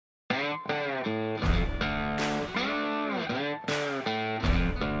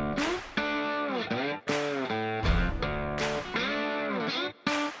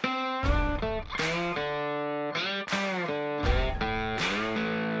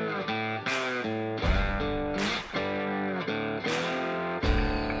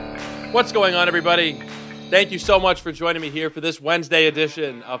What's going on, everybody? Thank you so much for joining me here for this Wednesday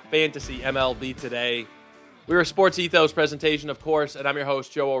edition of Fantasy MLB Today. We're a Sports Ethos presentation, of course, and I'm your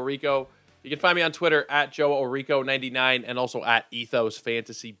host, Joe Orico. You can find me on Twitter at JoeOrico99 and also at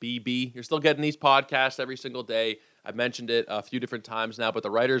EthosFantasyBB. You're still getting these podcasts every single day. I've mentioned it a few different times now, but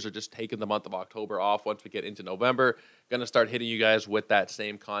the writers are just taking the month of October off. Once we get into November, going to start hitting you guys with that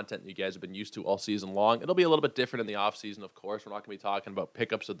same content you guys have been used to all season long. It'll be a little bit different in the offseason, of course. We're not going to be talking about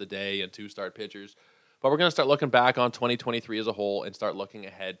pickups of the day and two-start pitchers, but we're going to start looking back on 2023 as a whole and start looking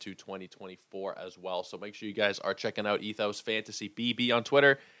ahead to 2024 as well. So make sure you guys are checking out EthosFantasyBB on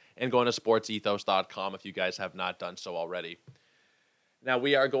Twitter and going to sportsethos.com if you guys have not done so already. Now,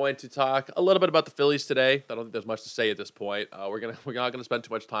 we are going to talk a little bit about the Phillies today. I don't think there's much to say at this point. We're not going to spend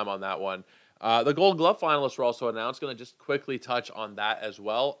too much time on that one. The Gold Glove finalists were also announced. Going to just quickly touch on that as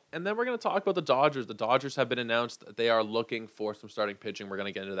well. And then we're going to talk about the Dodgers. The Dodgers have been announced that they are looking for some starting pitching. We're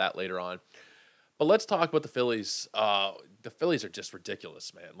going to get into that later on. But let's talk about the Phillies. The Phillies are just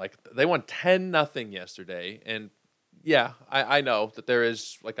ridiculous, man. Like, they won 10-0 yesterday. And yeah, I know that there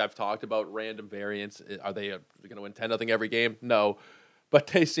is, like I've talked about, random variance. Are they going to win 10-0 every game? No. But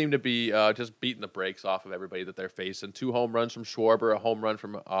they seem to be just beating the brakes off of everybody that they're facing. 2 home runs from Schwarber, a home run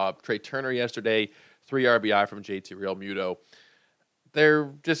from Trey Turner yesterday, 3 RBI from JT Realmuto.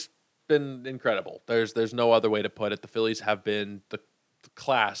 They're just been incredible. There's no other way to put it. The Phillies have been the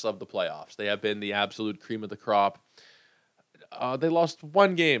class of the playoffs. They have been the absolute cream of the crop. They lost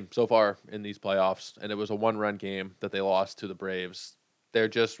 1 game so far in these playoffs, and it was a 1-run game that they lost to the Braves. They're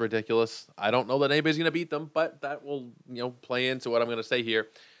just ridiculous. I don't know that anybody's going to beat them, but that will, play into what I'm going to say here.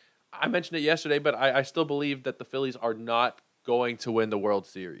 I mentioned it yesterday, but I still believe that the Phillies are not going to win the World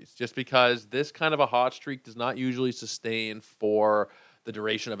Series just because this kind of a hot streak does not usually sustain for the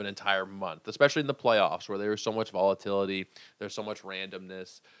duration of an entire month, especially in the playoffs where there is so much volatility, there's so much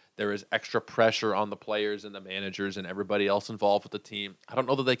randomness, there is extra pressure on the players and the managers and everybody else involved with the team. I don't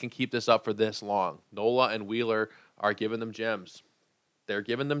know that they can keep this up for this long. Nola and Wheeler are giving them gems. They're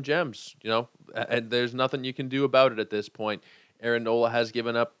giving them gems, and there's nothing you can do about it at this point. Aaron Nola has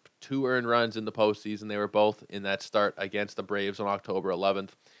given up 2 earned runs in the postseason. They were both in that start against the Braves on October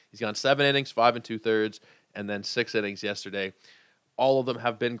 11th. He's gone 7 innings, 5 2/3, and then 6 innings yesterday. All of them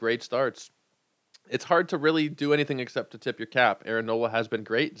have been great starts. It's hard to really do anything except to tip your cap. Aaron Nola has been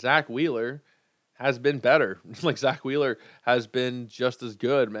great. Zach Wheeler has been better. Zach Wheeler has been just as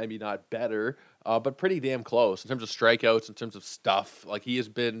good, maybe not better, but pretty damn close in terms of strikeouts, in terms of stuff. He has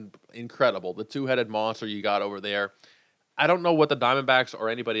been incredible. The 2-headed monster you got over there. I don't know what the Diamondbacks or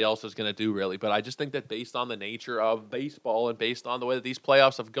anybody else is going to do, really, but I just think that based on the nature of baseball and based on the way that these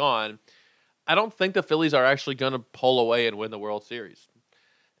playoffs have gone, I don't think the Phillies are actually going to pull away and win the World Series.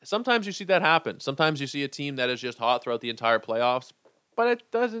 Sometimes you see that happen. Sometimes you see a team that is just hot throughout the entire playoffs, but it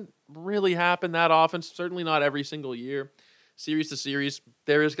doesn't really happen that often, certainly not every single year. Series to series,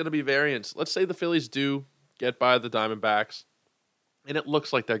 there is going to be variance. Let's say the Phillies do get by the Diamondbacks, and it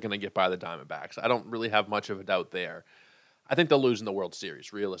looks like they're going to get by the Diamondbacks. I don't really have much of a doubt there. I think they'll lose in the World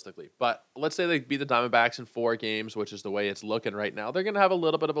Series, realistically. But let's say they beat the Diamondbacks in 4 games, which is the way it's looking right now. They're going to have a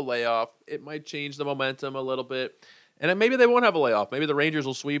little bit of a layoff. It might change the momentum a little bit. And maybe they won't have a layoff. Maybe the Rangers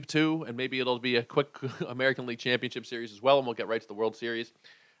will sweep too, and maybe it'll be a quick American League Championship Series as well, and we'll get right to the World Series.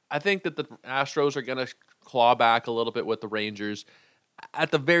 I think that the Astros are going to claw back a little bit with the Rangers. At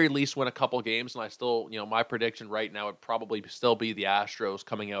the very least, win a couple games, and I still, my prediction right now would probably still be the Astros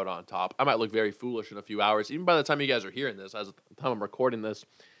coming out on top. I might look very foolish in a few hours. Even by the time you guys are hearing this, as the time I'm recording this,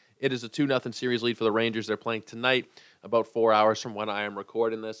 it is a 2-0 series lead for the Rangers. They're playing tonight, about 4 hours from when I am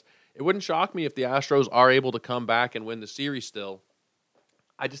recording this. It wouldn't shock me if the Astros are able to come back and win the series still.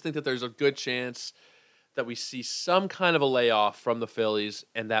 I just think that there's a good chance that we see some kind of a layoff from the Phillies,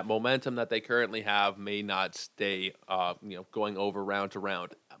 and that momentum that they currently have may not stay, going over round to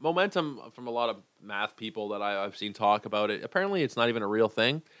round. Momentum, from a lot of math people that I've seen talk about it, apparently it's not even a real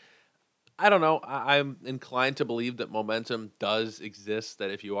thing. I don't know. I'm inclined to believe that momentum does exist,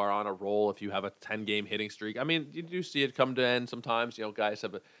 that if you are on a roll, if you have a 10-game hitting streak, I mean, you do see it come to end sometimes. Guys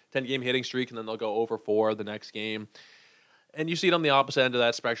have a 10-game hitting streak, and then they'll go over 4 the next game. And you see it on the opposite end of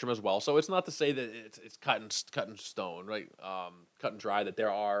that spectrum as well. So it's not to say that it's cut in stone, right? Cut and dry, that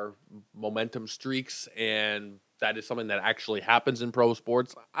there are momentum streaks, and that is something that actually happens in pro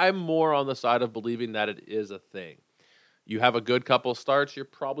sports. I'm more on the side of believing that it is a thing. You have a good couple starts, you're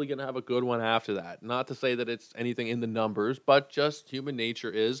probably going to have a good one after that. Not to say that it's anything in the numbers, but just human nature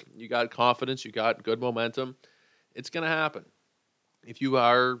is, you got confidence, you got good momentum, it's going to happen. If you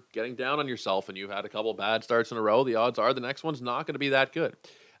are getting down on yourself and you've had a couple bad starts in a row, the odds are the next one's not going to be that good.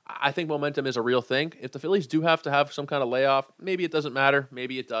 I think momentum is a real thing. If the Phillies do have to have some kind of layoff, maybe it doesn't matter,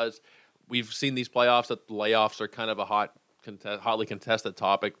 maybe it does. we've seen these playoffs that the layoffs are kind of a hotly contested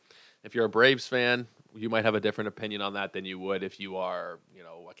topic. If you're a Braves fan, you might have a different opinion on that than you would if you are,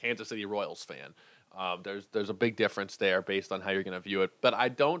 a Kansas City Royals fan. There's a big difference there based on how you're going to view it. But I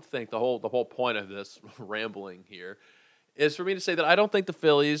don't think the whole point of this rambling here is for me to say that I don't think the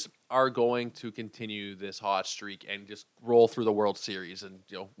Phillies are going to continue this hot streak and just roll through the World Series and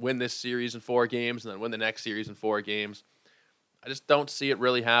win this series in 4 games and then win the next series in 4 games. I just don't see it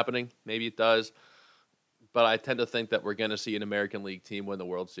really happening. Maybe it does, but I tend to think that we're going to see an American League team win the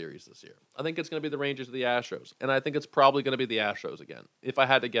World Series this year. I think it's going to be the Rangers or the Astros, and I think it's probably going to be the Astros again, if I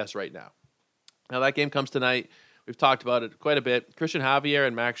had to guess right now. Now, that game comes tonight. We've talked about it quite a bit. Christian Javier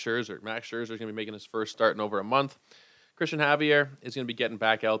and Max Scherzer. Max Scherzer is going to be making his first start in over a month. Christian Javier is going to be getting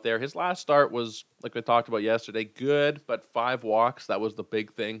back out there. His last start was, like we talked about yesterday, good, but 5 walks. That was the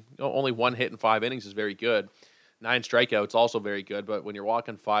big thing. Only 1 hit in 5 innings is very good. 9 strikeouts, also very good, but when you're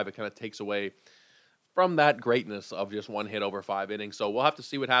walking 5, it kind of takes away from that greatness of just 1 hit over 5 innings. So we'll have to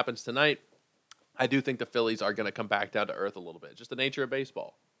see what happens tonight. I do think the Phillies are going to come back down to earth a little bit, just the nature of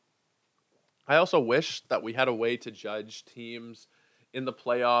baseball. I also wish that we had a way to judge teams in the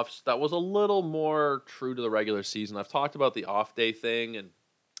playoffs that was a little more true to the regular season. I've talked about the off day thing, and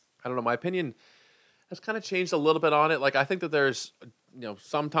I don't know, my opinion has kind of changed a little bit on it. Like, I think that there's,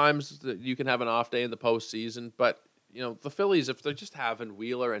 sometimes that you can have an off day in the postseason, but, the Phillies, if they're just having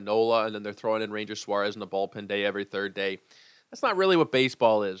Wheeler and Nola, and then they're throwing in Ranger Suarez in a bullpen day every 3rd day, that's not really what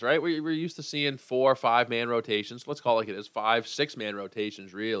baseball is, right? We're used to seeing 4 or 5-man rotations. Let's call it like it is 5, 6-man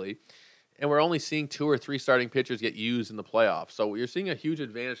rotations, really. And we're only seeing 2 or 3 starting pitchers get used in the playoffs. So you're seeing a huge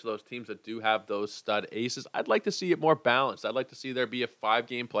advantage to those teams that do have those stud aces. I'd like to see it more balanced. I'd like to see there be a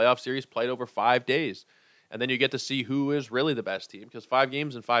 5-game playoff series played over 5 days. And then you get to see who is really the best team. Because 5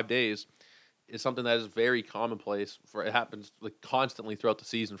 games in 5 days is something that is very commonplace. It happens constantly throughout the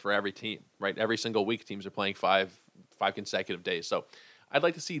season for every team, right? Every single week teams are playing 5 consecutive days. So I'd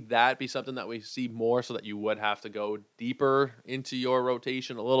like to see that be something that we see more, so that you would have to go deeper into your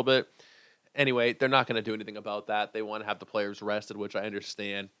rotation a little bit. Anyway, they're not going to do anything about that. They want to have the players rested, which I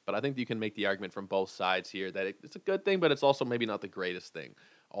understand. But I think you can make the argument from both sides here that it's a good thing, but it's also maybe not the greatest thing,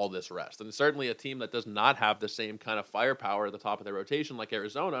 all this rest. And certainly a team that does not have the same kind of firepower at the top of their rotation like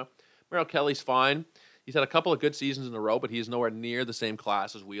Arizona. Merrill Kelly's fine. He's had a couple of good seasons in a row, but he's nowhere near the same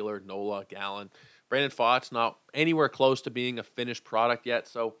class as Wheeler, Nola, Gallen. Brandon Pfaadt's not anywhere close to being a finished product yet,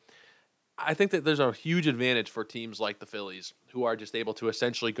 so I think that there's a huge advantage for teams like the Phillies, who are just able to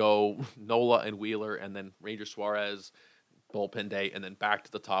essentially go Nola and Wheeler and then Ranger Suarez, bullpen day, and then back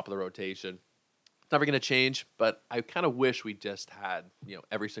to the top of the rotation. It's never going to change, but I kind of wish we just had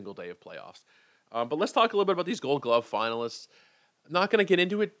every single day of playoffs. But let's talk a little bit about these Gold Glove finalists. I'm not going to get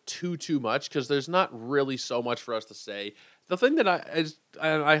into it too much because there's not really so much for us to say. The thing that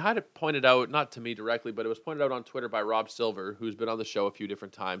I had it pointed out, not to me directly, but it was pointed out on Twitter by Rob Silver, who's been on the show a few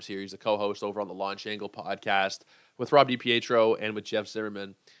different times here. He's a co-host over on the Launch Angle podcast with Rob DiPietro and with Jeff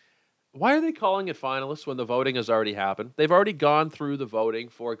Zimmerman. Why are they calling it finalists when the voting has already happened? They've already gone through the voting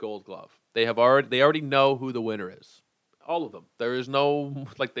for Gold Glove. They already know who the winner is. All of them. There is no,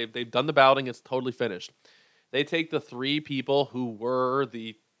 they've done the balloting. It's totally finished. They take the 3 people who were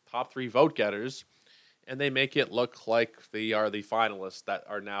the top 3 vote getters, and they make it look like they are the finalists that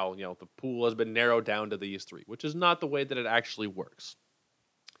are now, the pool has been narrowed down to these 3, which is not the way that it actually works.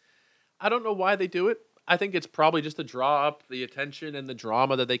 I don't know why they do it. I think it's probably just to draw up the attention and the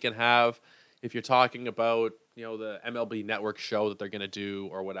drama that they can have. If you're talking about, the MLB Network show that they're going to do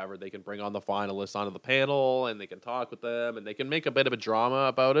or whatever, they can bring on the finalists onto the panel and they can talk with them and they can make a bit of a drama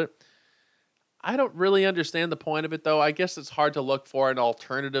about it. I don't really understand the point of it, though. I guess it's hard to look for an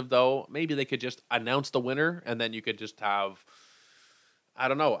alternative, though. Maybe they could just announce the winner, and then you could just have, I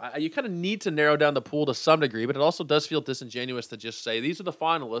don't know. You kind of need to narrow down the pool to some degree, but it also does feel disingenuous to just say, these are the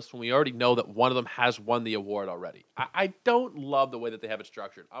finalists, when we already know that one of them has won the award already. I don't love the way that they have it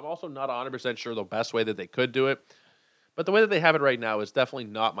structured. I'm also not 100% sure the best way that they could do it, but the way that they have it right now is definitely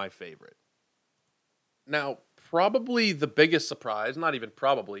not my favorite. Now, probably the biggest surprise, not even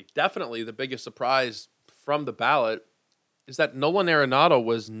probably, definitely the biggest surprise from the ballot is that Nolan Arenado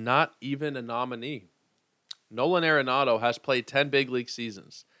was not even a nominee. Nolan Arenado has played 10 big league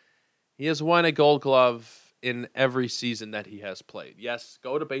seasons. He has won a Gold Glove in every season that he has played. Yes,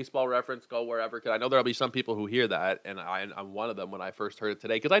 go to Baseball Reference, go wherever, because I know there'll be some people who hear that, and I'm one of them when I first heard it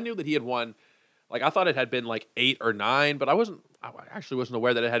today, because I knew that he had won. I thought it had been 8 or 9, but I actually wasn't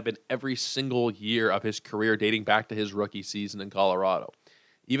aware that it had been every single year of his career dating back to his rookie season in Colorado.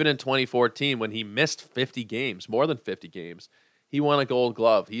 Even in 2014, when he missed 50 games, more than 50 games, he won a Gold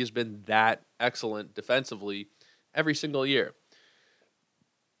Glove. He has been that excellent defensively every single year.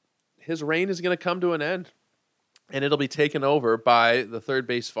 his reign is going to come to an end. And it'll be taken over by the third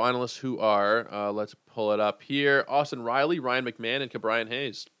base finalists who are, let's pull it up here, Austin Riley, Ryan McMahon, and Cabrian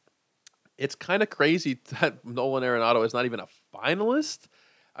Hayes. It's kind of crazy that Nolan Arenado is not even a finalist.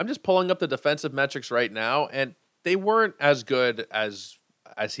 I'm just pulling up the defensive metrics right now, and they weren't as good as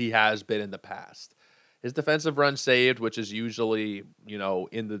he has been in the past. His defensive run saved, which is usually,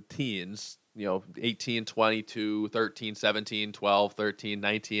 in the teens, 18, 22, 13, 17, 12, 13,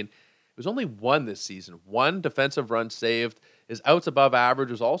 19. It was only one this season. One defensive run saved. His outs above average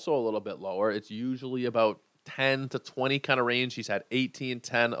was also a little bit lower. It's usually about 10 to 20 kind of range. He's had 18,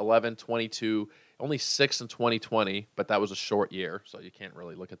 10, 11, 22, only 6 in 2020, but that was a short year, so you can't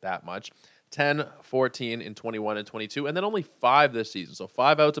really look at that much. 10, 14 in 21 and 22, and then only 5 this season. So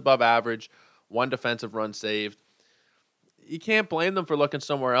 5 outs above average, 1 defensive run saved. You can't blame them for looking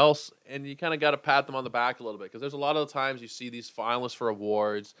somewhere else, and you kind of got to pat them on the back a little bit because there's a lot of the times you see these finalists for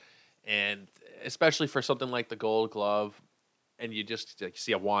awards, and especially for something like the Gold Glove, and you just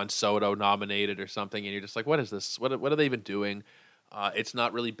see a Juan Soto nominated or something, and you're just like, what is this? What are they even doing? It's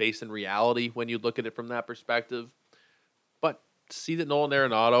not really based in reality when you look at it from that perspective. But see that Nolan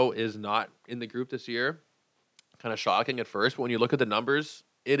Arenado is not in the group this year, kind of shocking at first, but when you look at the numbers,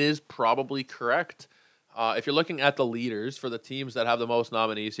 it is probably correct. If you're looking at the leaders for the teams that have the most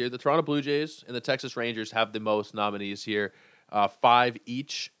nominees here, the Toronto Blue Jays and the Texas Rangers have the most nominees here. 5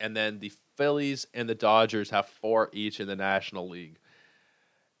 each, and then the Phillies and the Dodgers have 4 each in the National League.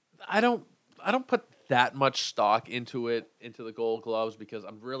 I don't put that much stock into the Gold Gloves, because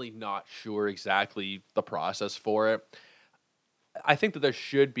I'm really not sure exactly the process for it. I think that there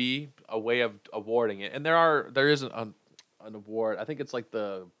should be a way of awarding it, and there is an award. I think it's like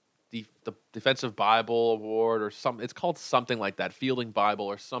the Defensive Bible Award or something. It's called something like that, Fielding Bible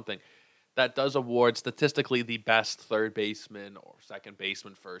or something, that does award statistically the best third baseman or second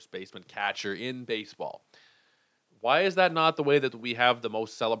baseman, first baseman, catcher in baseball. Why is that not the way that we have the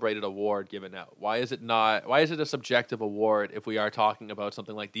most celebrated award given out? Why is it not? Why is it a subjective award if we are talking about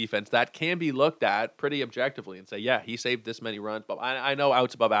something like defense that can be looked at pretty objectively and say, yeah, he saved this many runs? But I know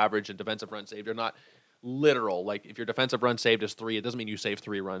outs above average and defensive runs saved are not literal. Like, if your defensive run saved is 3, it doesn't mean you saved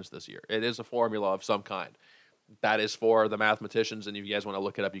 3 runs this year. It is a formula of some kind. That is for the mathematicians, and if you guys want to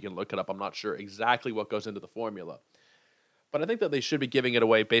look it up, you can look it up. I'm not sure exactly what goes into the formula. But I think that they should be giving it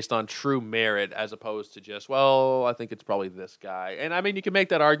away based on true merit, as opposed to just, well, I think it's probably this guy. And I mean, you can make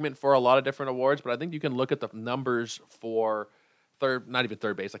that argument for a lot of different awards, but I think you can look at the numbers for not even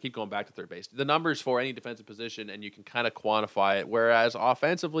third base. I keep going back to third base. The numbers for any defensive position, and you can kind of quantify it. Whereas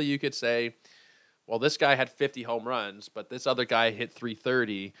offensively, you could say, well, this guy had 50 home runs, but this other guy hit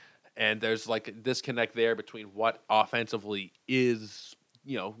 330. And there's like a disconnect there between what offensively is,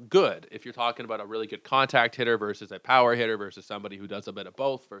 good. If you're talking about a really good contact hitter versus a power hitter versus somebody who does a bit of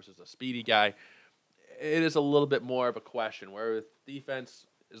both versus a speedy guy, it is a little bit more of a question. Where with defense,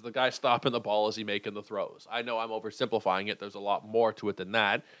 is the guy stopping the ball? Is he making the throws? I know I'm oversimplifying it. There's a lot more to it than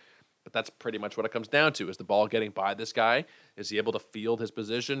that. But that's pretty much what it comes down to. Is the ball getting by this guy? Is he able to field his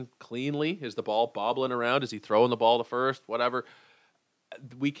position cleanly? Is the ball bobbling around? Is he throwing the ball to first? Whatever.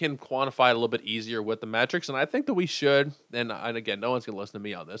 We can quantify it a little bit easier with the metrics, and I think that we should, and again, no one's going to listen to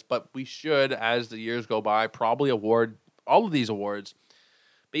me on this, but we should, as the years go by, probably award all of these awards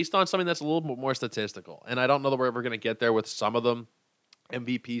based on something that's a little bit more statistical. And I don't know that we're ever going to get there with some of them.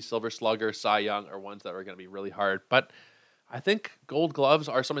 MVP, Silver Slugger, Cy Young are ones that are going to be really hard, but I think Gold Gloves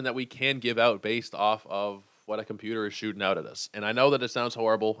are something that we can give out based off of what a computer is shooting out at us. And I know that it sounds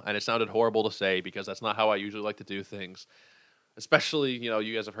horrible, and it sounded horrible to say because that's not how I usually like to do things. Especially,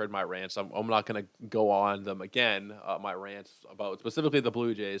 you guys have heard my rants. I'm not going to go on them again, my rants about specifically the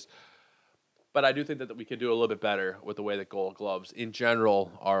Blue Jays. But I do think that we can do a little bit better with the way that Gold Gloves in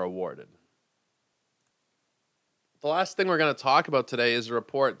general are awarded. The last thing we're going to talk about today is a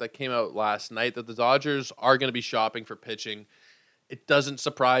report that came out last night that the Dodgers are going to be shopping for pitching. It doesn't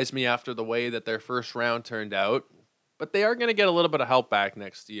surprise me after the way that their first round turned out. But they are going to get a little bit of help back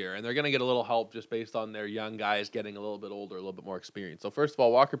next year, and they're going to get a little help just based on their young guys getting a little bit older, a little bit more experience. So first of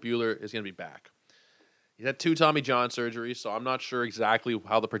all, Walker Buehler is going to be back. He's had 2 Tommy John surgeries, so I'm not sure exactly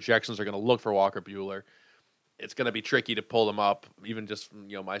how the projections are going to look for Walker Buehler. It's going to be tricky to pull them up, even just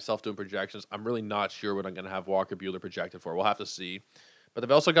myself doing projections. I'm really not sure what I'm going to have Walker Buehler projected for. We'll have to see. But they've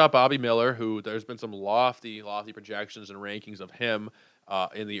also got Bobby Miller, who there's been some lofty projections and rankings of him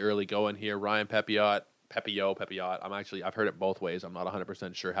in the early going here. Ryan Pepiot. I've heard it both ways. I'm not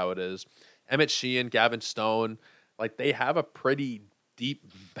 100% sure how it is. Emmett Sheehan, Gavin Stone, they have a pretty deep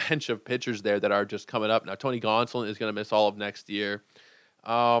bench of pitchers there that are just coming up. Now, Tony Gonsolin is going to miss all of next year.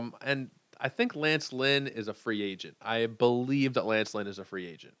 And I think Lance Lynn is a free agent. I believe that Lance Lynn is a free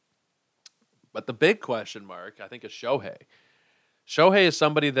agent. But the big question mark, I think, is Shohei. Shohei is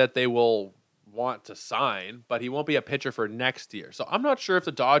somebody that they will want to sign, but he won't be a pitcher for next year. So I'm not sure if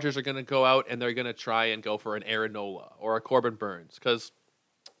the Dodgers are going to go out and they're going to try and go for an Arenado or a Corbin Burns, because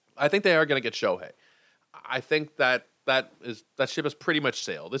I think they are going to get Shohei. I think that ship has pretty much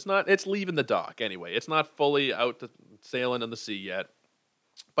sailed. It's leaving the dock anyway. It's not fully out to sailing in the sea yet,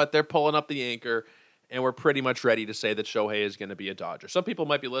 but they're pulling up the anchor, and we're pretty much ready to say that Shohei is going to be a Dodger. Some people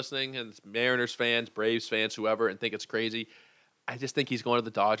might be listening, and it's Mariners fans, Braves fans, whoever, and think it's crazy. I just think he's going to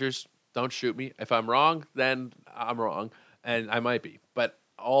the Dodgers. Don't shoot me. If I'm wrong, then I'm wrong, and I might be. But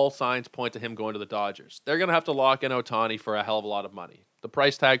all signs point to him going to the Dodgers. They're going to have to lock in Ohtani for a hell of a lot of money. The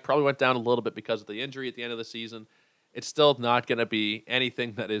price tag probably went down a little bit because of the injury at the end of the season. It's still not going to be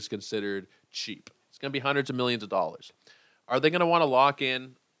anything that is considered cheap. It's going to be hundreds of millions of dollars. Are they going to want to lock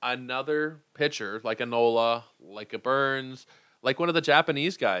in another pitcher like a Nola, like a Burns, like one of the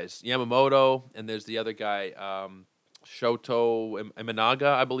Japanese guys, Yamamoto, and there's the other guy, Shoto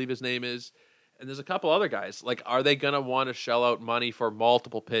Imanaga, I believe his name is, and there's a couple other guys. Like, are they going to want to shell out money for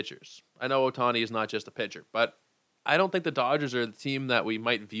multiple pitchers? I know Ohtani is not just a pitcher, but I don't think the Dodgers are the team that we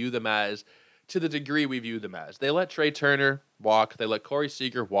might view them as to the degree we view them as. They let Trey Turner walk. They let Corey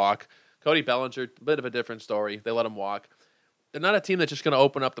Seager walk. Cody Bellinger, a bit of a different story. They let him walk. They're not a team that's just going to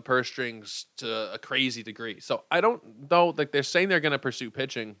open up the purse strings to a crazy degree. So I don't know. Like, they're saying they're going to pursue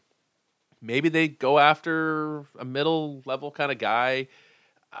pitching. Maybe they go after a middle-level kind of guy.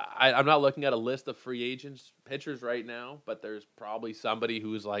 I'm not looking at a list of free agents, pitchers right now, but there's probably somebody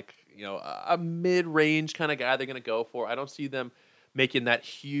who's like, a mid-range kind of guy they're going to go for. I don't see them making that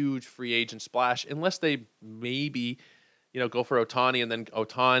huge free agent splash unless they maybe, go for Ohtani, and then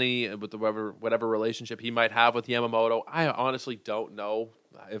Ohtani with whatever relationship he might have with Yamamoto. I honestly don't know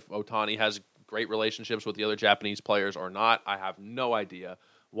if Ohtani has great relationships with the other Japanese players or not. I have no idea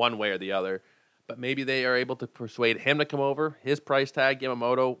one way or the other. But maybe they are able to persuade him to come over. His price tag,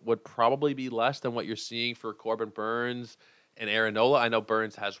 Yamamoto, would probably be less than what you're seeing for Corbin Burns and Aaron Nola. I know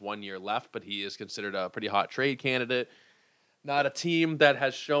Burns has 1 year left, but he is considered a pretty hot trade candidate. Not a team that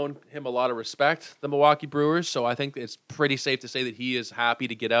has shown him a lot of respect, the Milwaukee Brewers, so I think it's pretty safe to say that he is happy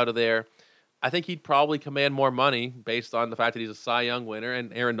to get out of there. I think he'd probably command more money based on the fact that he's a Cy Young winner,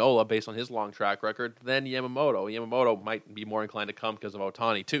 and Aaron Nola, based on his long track record, than Yamamoto. Yamamoto might be more inclined to come because of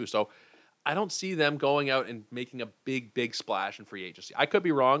Ohtani, too. So I don't see them going out and making a big splash in free agency. I could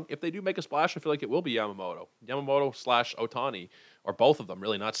be wrong. If they do make a splash, I feel like it will be Yamamoto. Yamamoto/Ohtani, or both of them,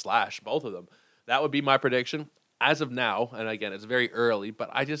 really, not slash, both of them. That would be my prediction. As of now, and again, it's very early, but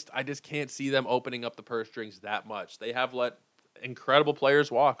I just can't see them opening up the purse strings that much. They have let incredible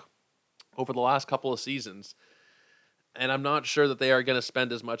players walk over the last couple of seasons, and I'm not sure that they are going to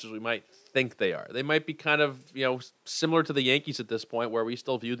spend as much as we might think they are. They might be kind of, similar to the Yankees at this point, where we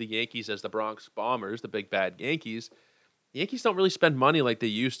still view the Yankees as the Bronx Bombers, the big bad Yankees. The Yankees don't really spend money like they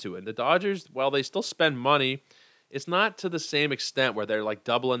used to, and the Dodgers, while they still spend money, it's not to the same extent where they're like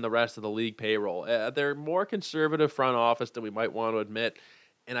doubling the rest of the league payroll. They're more conservative front office than we might want to admit.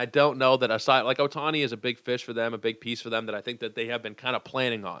 And I don't know that aside, like Ohtani is a big fish for them, a big piece for them that I think that they have been kind of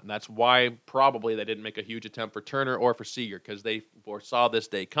planning on. And that's why probably they didn't make a huge attempt for Turner or for Seager, because they foresaw this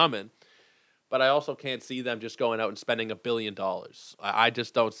day coming. But I also can't see them just going out and spending $1 billion. I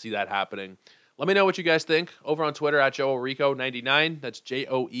just don't see that happening. Let me know what you guys think over on Twitter at JoeOrrico99. That's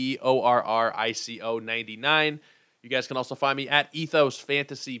JoeOrrico99. You guys can also find me at Ethos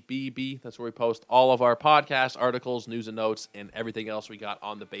Fantasy BB. That's where we post all of our podcasts, articles, news and notes, and everything else we got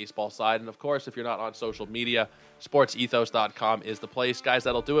on the baseball side. And of course, if you're not on social media, sportsethos.com is the place. Guys,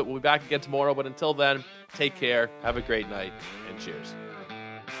 that'll do it. We'll be back again tomorrow. But until then, take care, have a great night, and cheers.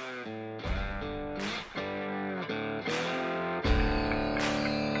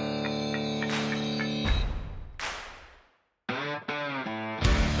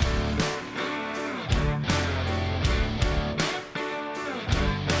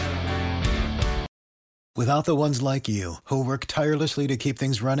 Without the ones like you, who work tirelessly to keep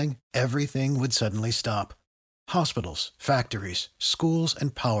things running, everything would suddenly stop. Hospitals, factories, schools,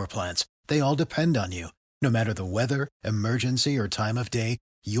 and power plants, they all depend on you. No matter the weather, emergency, or time of day,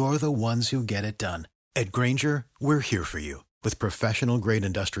 you're the ones who get it done. At Grainger, we're here for you with professional-grade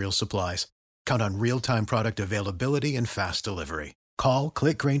industrial supplies. Count on real-time product availability and fast delivery. Call,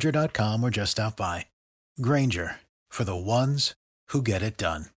 click Grainger.com, or just stop by. Grainger, for the ones who get it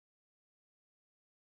done.